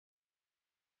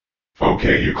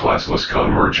Okay, you classless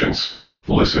con merchants,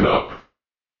 listen up.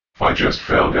 I just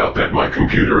found out that my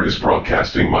computer is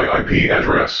broadcasting my IP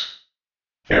address.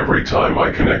 Every time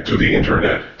I connect to the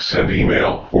internet, send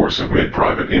email, or submit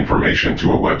private information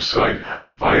to a website,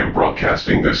 I am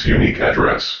broadcasting this unique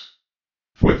address.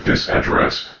 With this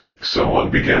address, someone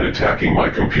began attacking my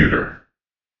computer.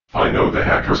 I know the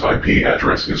hacker's IP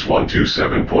address is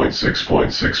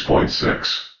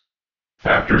 127.6.6.6.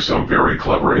 After some very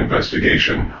clever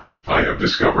investigation, I have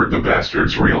discovered the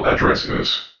bastard's real address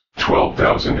is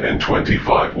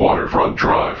 12,025 Waterfront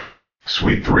Drive,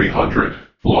 Suite 300,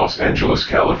 Los Angeles,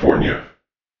 California.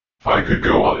 I could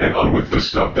go on and on with the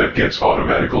stuff that gets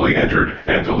automatically entered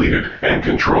and deleted and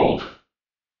controlled.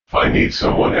 I need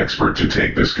someone expert to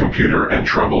take this computer and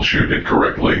troubleshoot it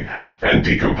correctly, and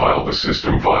decompile the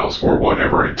system files or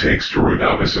whatever it takes to root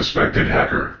out a suspected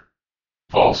hacker.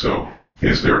 Also,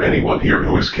 is there anyone here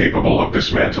who is capable of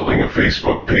dismantling a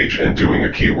Facebook page and doing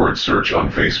a keyword search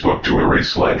on Facebook to erase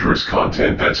slanderous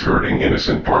content that's hurting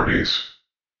innocent parties?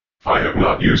 I have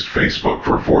not used Facebook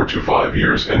for 4 to 5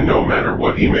 years, and no matter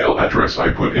what email address I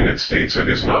put in, it states it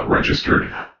is not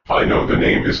registered. I know the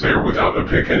name is there without a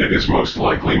pic and it is most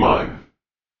likely mine.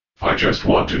 I just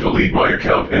want to delete my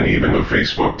account, and even the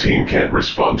Facebook team can't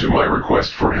respond to my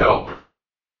request for help.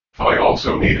 I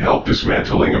also need help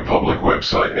dismantling a public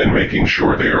website and making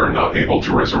sure they are not able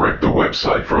to resurrect the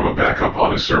website from a backup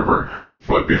on a server,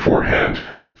 but beforehand,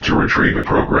 to retrieve a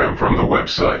program from the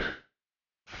website.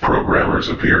 Programmers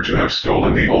appear to have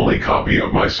stolen the only copy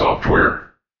of my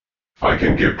software. I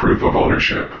can give proof of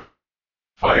ownership.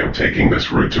 I am taking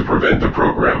this route to prevent the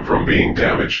program from being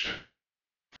damaged.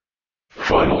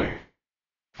 Finally,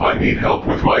 I need help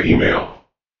with my email.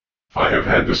 I have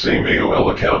had the same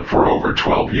AOL account for over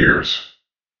 12 years.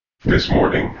 This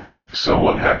morning,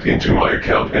 someone hacked into my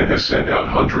account and has sent out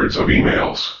hundreds of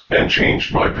emails and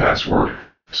changed my password,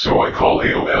 so I call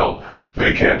AOL.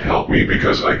 They can't help me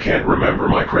because I can't remember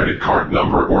my credit card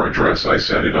number or address I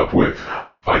set it up with.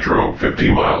 I drove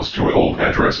 50 miles to an old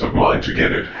address of mine to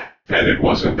get it, and it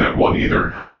wasn't that one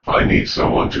either. I need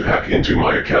someone to hack into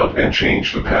my account and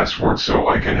change the password so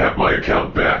I can have my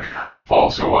account back.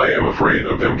 Also, I am afraid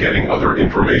of them getting other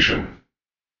information.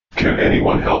 Can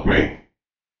anyone help me?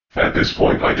 At this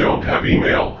point, I don't have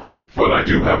email, but I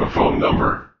do have a phone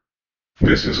number.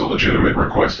 This is a legitimate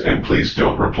request, and please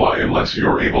don't reply unless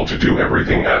you're able to do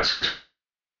everything asked.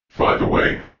 By the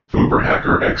way, Uber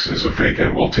Hacker X is a fake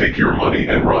and will take your money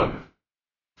and run.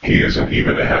 He isn't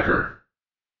even a hacker.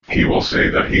 He will say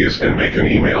that he is and make an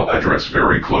email address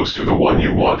very close to the one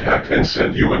you want hacked and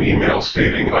send you an email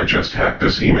stating, "I just hacked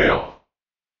this email."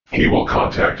 He will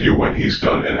contact you when he's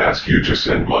done and ask you to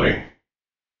send money.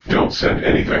 Don't send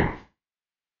anything.